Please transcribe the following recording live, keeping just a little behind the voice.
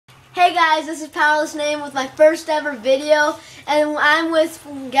Hey guys, this is Powerless Name with my first ever video, and I'm with,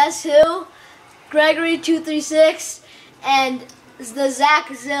 guess who? Gregory236 and the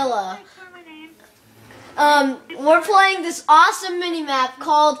Zachzilla. We're playing this awesome mini map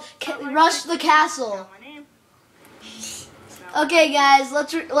called Rush the Castle. Okay guys,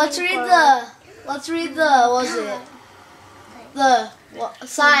 let's read the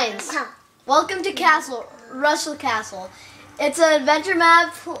signs. Welcome to Rush the Castle. It's an adventure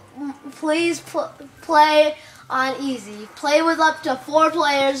map. Please play on easy. Play with up to 4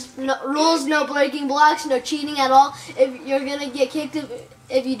 players. No, rules: no breaking blocks, no cheating at all. If you're gonna get kicked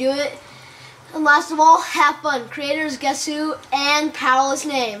if you do it. And last of all, have fun. Creators, guess who, and Powerless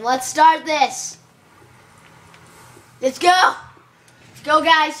Name. Let's start this. Let's go. Let's go,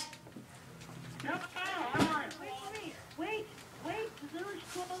 guys. No, wait. The village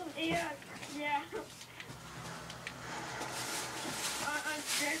closed. Yeah.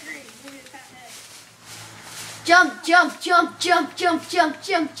 Jump. You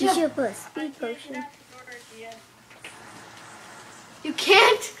should put a speed potion. You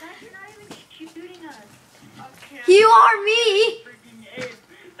can't. You're not even shooting us. Okay. You are me.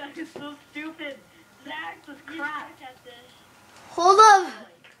 That is so stupid. Zach was crap at this. Hold up.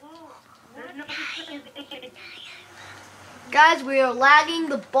 There's no Guys, we are lagging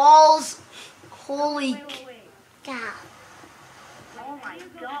the balls. Holy. God. Oh my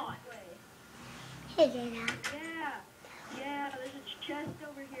god. Hey, Dana. Yeah, there's a chest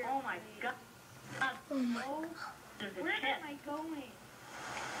over here. Oh my god. Oh my God. Where am I going?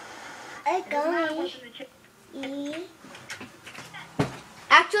 I'm going. E.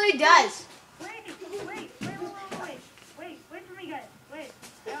 Actually, it does. Wait for me, guys. Wait.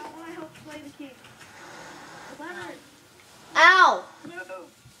 I want to help play the king. The lever. Ow.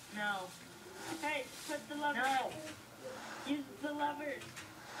 No. Hey, put the lever. No. Use the levers.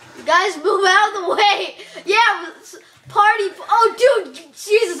 You guys move out of the way. Yeah, party. Oh, dude.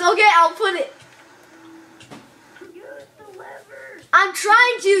 Jesus. Okay, I'll put it. Use the levers. I'm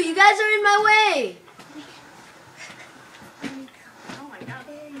trying to. You guys are in my way. Oh my god.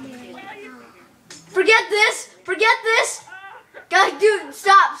 Forget this. Guys, dude,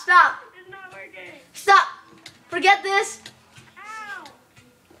 stop. It's not working. Stop. Forget this. Ow.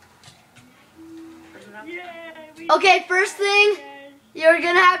 Yeah, Okay, first thing, you're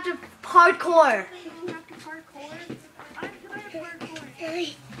gonna have to parkour. You have to parkour. I'm good at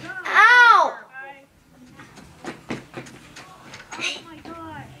parkour. Ow! Oh my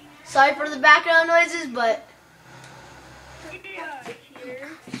god. Sorry for the background noises, but Yeah, here.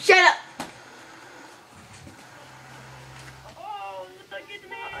 shut up. Oh, look at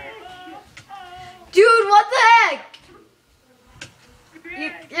me. Dude, what the heck?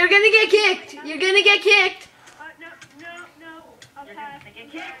 You're gonna get kicked. You're gonna get kicked. No. I'll pass.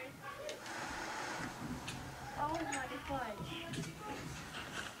 Oh my fudge.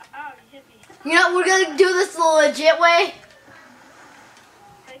 Oh, you hit me. You know, we're gonna do this the legit way.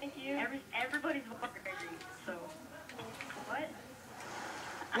 Thank you. Everybody's wondering, so. What?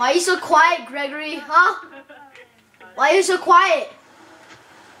 Why are you so quiet, Gregory? Huh? Why are you so quiet?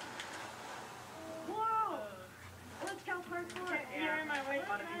 Whoa! Let's go parkour. You're in my way.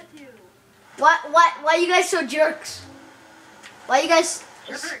 Why you guys so jerks? Why you guys?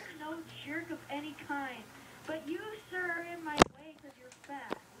 Jerk. No jerk of any kind. But you, sir, are in my way because you're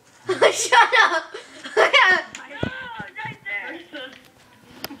fat. Shut up. Oh, right there.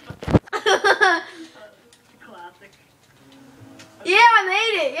 Classic. Yeah, I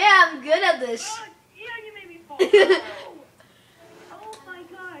made it. Yeah, I'm good at this. Oh, yeah, you made me fall. Oh my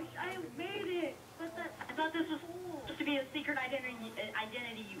gosh, I made it. But I thought this was supposed to be a secret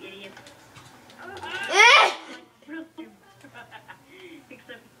identity, you idiot. Eh!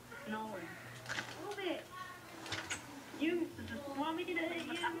 Except no one. Move it. You want me to hit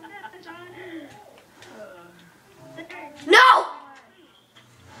you? No!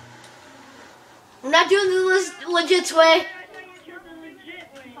 We're not doing the legit way.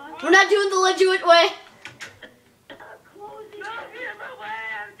 We're not doing the legit way.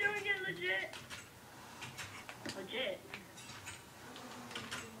 I'm doing it legit. Legit.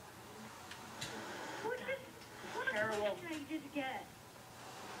 What terrible did I just get?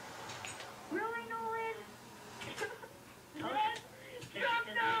 Really, Nolan? Jump,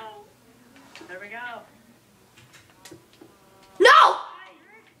 no! There we go. No!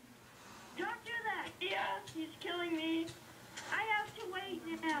 Don't do that! Yeah, he's killing me. I have to wait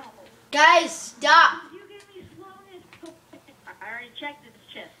now. Guys, stop. You give me slowness. I already checked this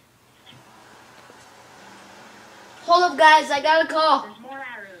chest. Hold up, guys. I got a call. There's more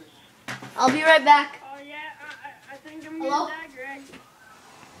arrows. I'll be right back. Oh yeah, I think I'm Hello? gonna die, Greg.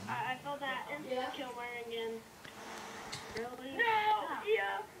 I kill mine again. Really? No!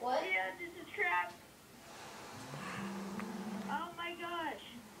 Yeah! What? Yeah, this is crap. Oh my gosh.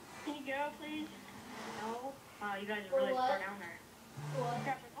 Can you go, please? No. Wow, you guys are really far down there.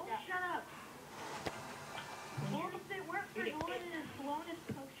 Oh, shut up. Well, if it weren't for Nolan and his slowness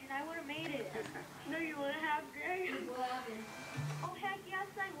potion, I would have made it. No, you wouldn't have, Greg. What happened? Oh, heck yes,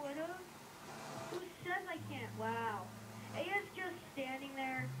 I would have. Who says I can't? Wow. Aya's just standing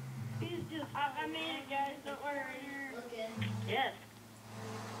there. He's just... I made it, guys. Don't worry. Okay. Yes.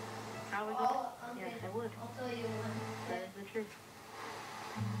 How was Oh, it? okay. Yes, I would. I'll tell you when. That is the truth.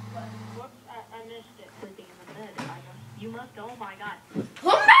 Whoops, I missed it. Sleeping in the bed. You must. Oh my god.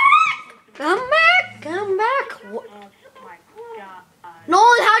 Come back! Come back! Come back! Oh my god.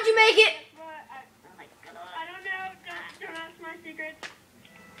 Nolan, how'd you make it? I don't know. Don't ask my secrets.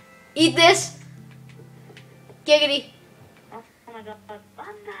 Eat this. Giggity. Oh my god.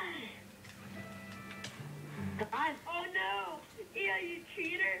 Guys. Oh no. Yeah, you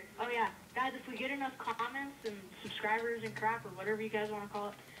cheater. Oh yeah. Guys, if we get enough comments and subscribers and crap or whatever you guys want to call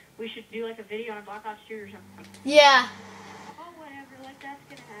it, we should do like a video on Black Ops 2 or something. Yeah. Oh, whatever. Like, that's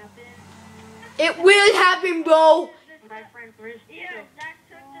gonna happen. It will happen, bro. My friend Riz. Yeah, Zach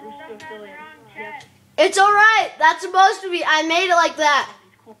took the stuff out of the wrong chest. It's alright. That's supposed to be. I made it like that.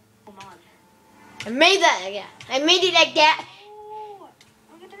 Cool mods. I made that. Yeah. I made it like that. Oh,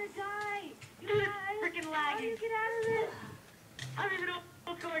 I'm gonna die. You guys. Freaking laggy. How do you get out of this? I don't even know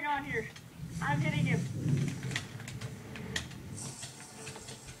what's going on here. I'm hitting him.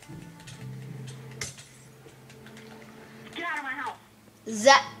 Get out of my house.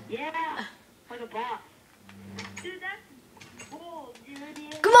 That. Yeah. Like a boss. Dude, that's bold, you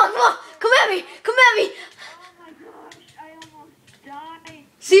idiot. Come on, come on. Come at me. Come at me. Oh my gosh, I almost died.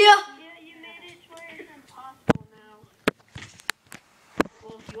 See ya. Yeah, you made it to where it's impossible now.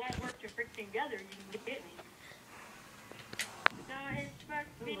 Well, if you all work together, you can get me. No, it's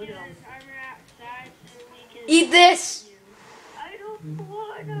supposed to be doing armor outside so we can... Eat this. I don't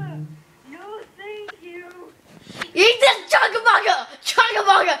wanna. No, thank you. Eat this. Chugga-bugga.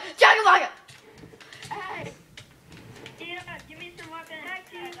 Chugga-bugga. Chugga-bugga. Hey. Yeah, give me some weapons.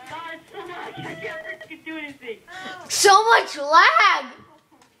 God, so much. I can't freaking do anything. Oh. So much lag.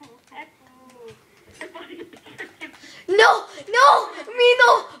 No, no,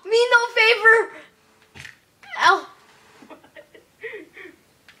 me no favor. Ow.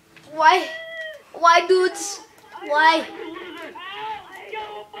 Why, dudes? Why? Go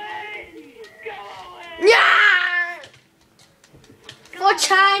away! Go away! Yeah. For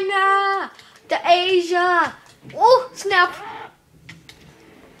China, the Asia. Oh, snap!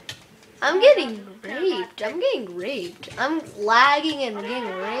 I'm getting raped. I'm getting raped. I'm lagging and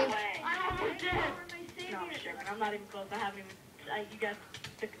getting raped. I'm almost dead. No, I'm joking. I'm not even close. I haven't even. You guys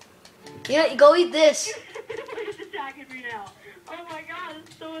took. You know, go eat this. He's attacking me now. Oh my god,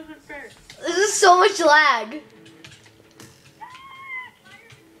 this so isn't fair. This is so much lag.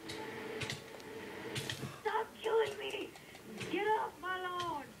 Stop killing me! Get off my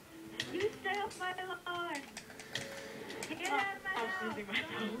lawn! You stay off my lawn! Get out of my house! I'm losing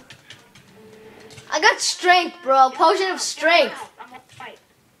myself. I got strength, bro. Potion of strength. I'm gonna fight.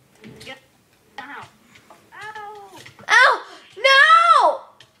 Get the house. Ow! Ow! No!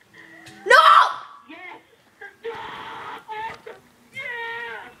 No! Yes! Yeah!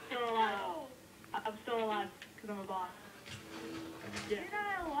 I'm still alive. I'm still alive because I'm a boss. Yeah. You're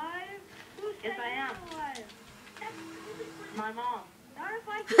not alive? Who said I am. Alive? My mom. Not if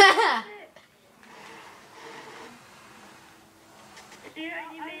I can it.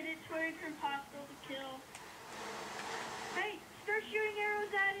 Yeah, you made it to where it's impossible to kill. Hey, start shooting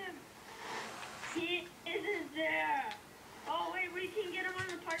arrows at him. He isn't there. Oh, wait, we can get him on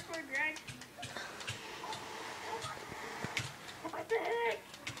the parkour, Greg. What the heck?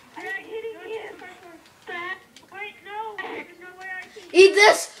 I'm not hitting him. Wait, no. There's no way I can. Eat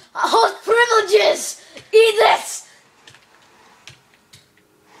this. Host privileges. Eat this.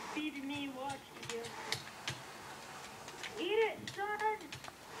 Feed me, watch you. Eat it, son.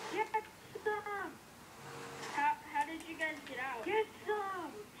 Get some. How did you guys get out? Get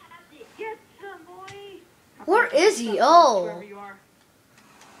some. Get some, boy. Where is he? Oh. Wherever you are.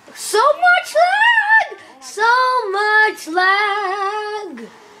 So much lag. So much lag.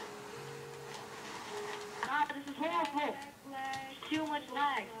 God, this is horrible. Too much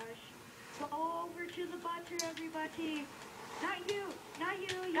lag. Go over to the butcher, everybody. Not you. Not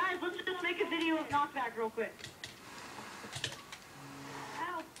you. Guys, let's just make a video of knockback real quick.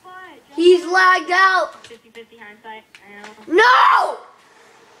 Ow, fudge. He's lagged out. 50-50 hindsight. No!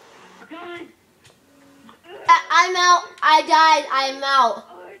 Good. I'm out. I died. I'm out.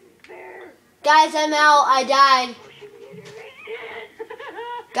 Unfair. Guys, I'm out. I died.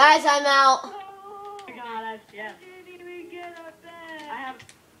 Guys, I'm out. Oh my god, yes. I have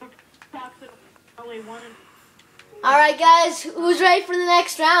approximately one. Alright, guys. Who's ready for the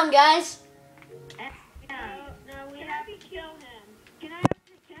next round, guys? No, we have to kill him. Can I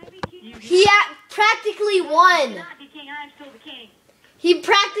be king? He practically won. Not the king, I'm still the king. He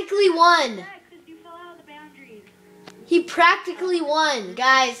practically won. Because you fell out of the boundaries. He practically won,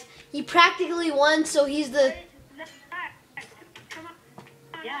 guys. He practically won, so he's the...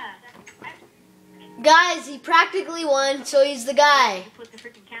 Yeah. Guys, he practically won, so he's the guy. Put the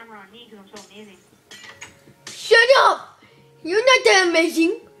freaking camera on me because I'm so amazing. Shut up! You're not that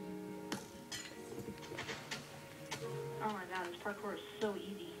amazing. Oh my god, this parkour is so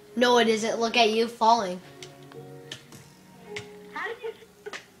easy. No, it isn't. Look at you falling. How did you...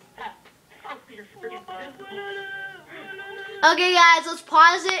 Oh, you're freaking butt. Okay, guys, let's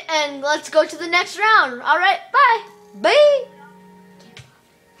pause it and let's go to the next round. All right, bye. Bye.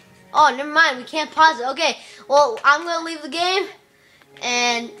 Oh, never mind. We can't pause it. Okay, well, I'm going to leave the game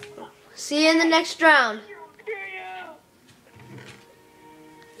and see you in the next round.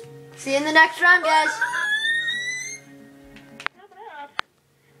 See you in the next round, guys.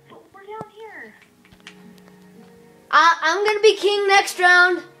 But we're down here. I'm going to be king next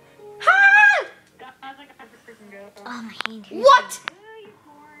round. Ha! Guys, I gotta freaking go. Oh, my hand hurts. What? You're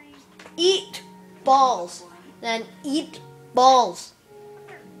boring. Eat balls. Then eat balls.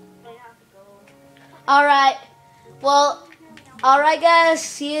 I have to go. All right. Well, all right, guys.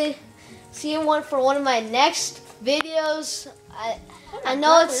 See you for one of my next videos. I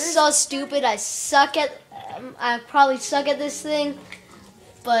know it's so stupid. I probably suck at this thing,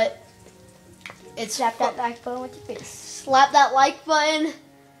 but it's Slap that like button with your face. slap that like button.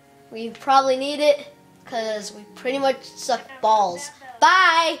 We probably need it because we pretty much suck balls.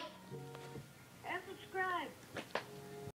 Bye.